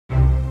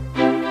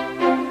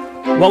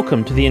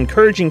Welcome to the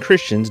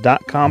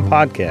EncouragingChristians.com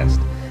podcast.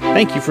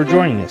 Thank you for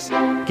joining us.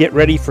 Get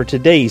ready for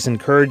today's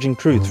encouraging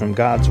truth from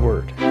God's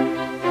Word.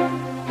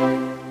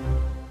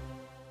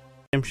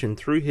 Redemption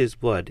through His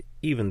blood,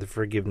 even the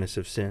forgiveness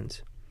of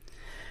sins.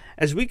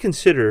 As we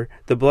consider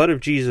the blood of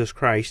Jesus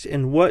Christ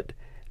and what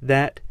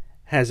that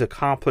has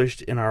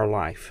accomplished in our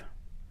life,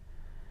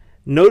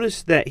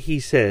 notice that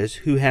He says,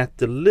 "Who hath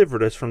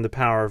delivered us from the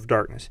power of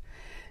darkness."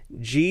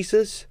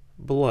 Jesus'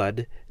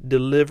 blood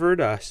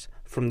delivered us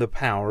from the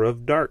power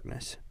of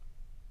darkness.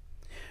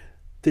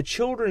 The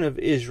children of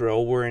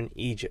Israel were in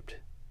Egypt.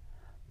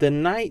 The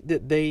night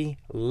that they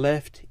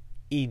left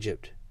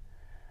Egypt,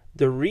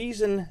 the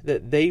reason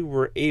that they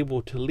were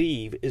able to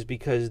leave is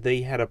because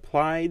they had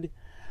applied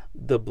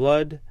the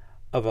blood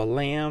of a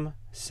lamb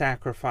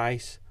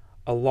sacrifice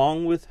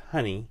along with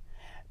honey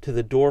to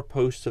the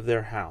doorposts of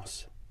their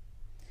house.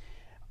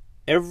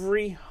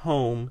 Every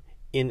home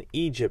in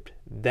Egypt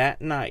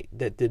that night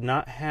that did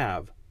not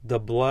have the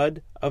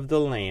blood of the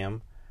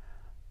lamb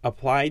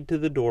applied to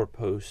the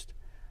doorpost,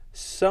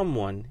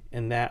 someone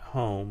in that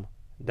home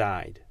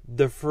died.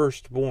 The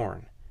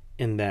firstborn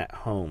in that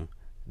home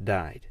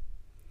died.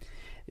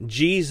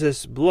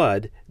 Jesus'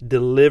 blood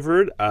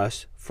delivered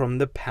us from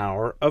the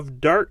power of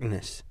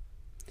darkness.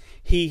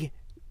 He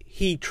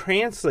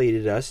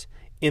translated us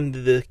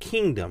into the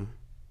kingdom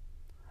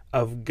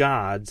of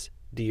God's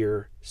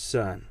dear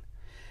Son.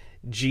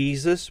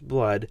 Jesus'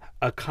 blood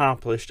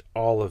accomplished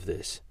all of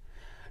this.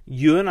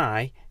 You and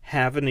I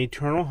have an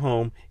eternal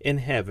home in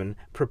heaven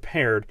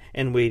prepared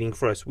and waiting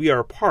for us. We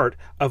are part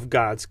of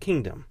God's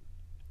kingdom.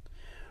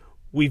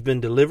 We've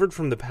been delivered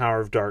from the power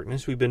of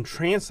darkness. We've been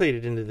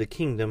translated into the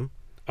kingdom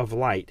of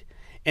light.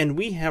 And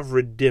we have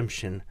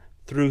redemption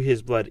through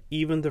His blood,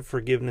 even the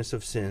forgiveness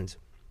of sins.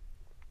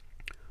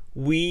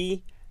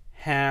 We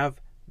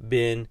have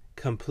been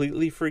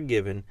completely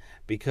forgiven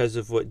because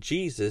of what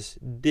Jesus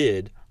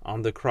did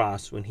on the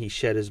cross when He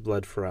shed His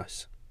blood for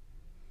us.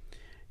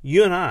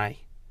 You and I,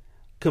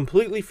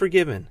 completely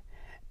forgiven.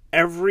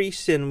 Every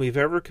sin we've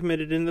ever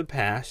committed in the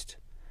past,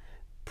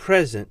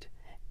 present,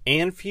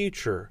 and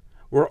future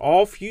were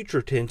all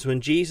future tense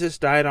when Jesus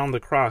died on the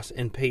cross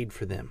and paid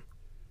for them.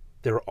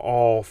 They're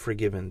all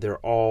forgiven. They're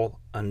all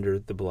under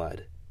the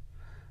blood.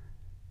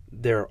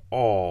 They're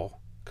all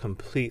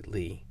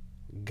completely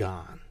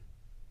gone.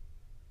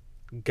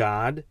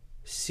 God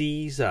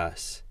sees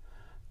us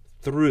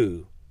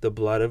through the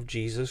blood of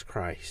Jesus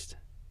Christ,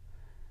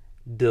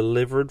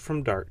 delivered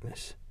from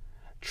darkness,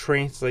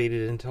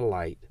 translated into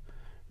light,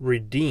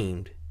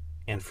 redeemed,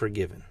 and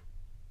forgiven.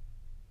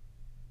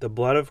 The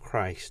blood of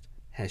Christ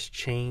has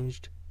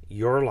changed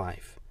your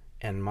life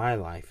and my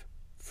life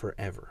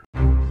forever.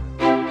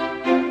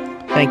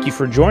 Thank you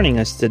for joining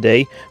us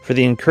today for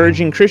the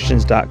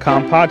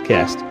EncouragingChristians.com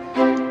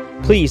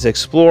podcast. Please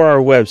explore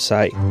our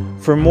website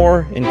for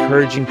more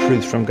encouraging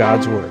truths from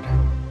God's Word.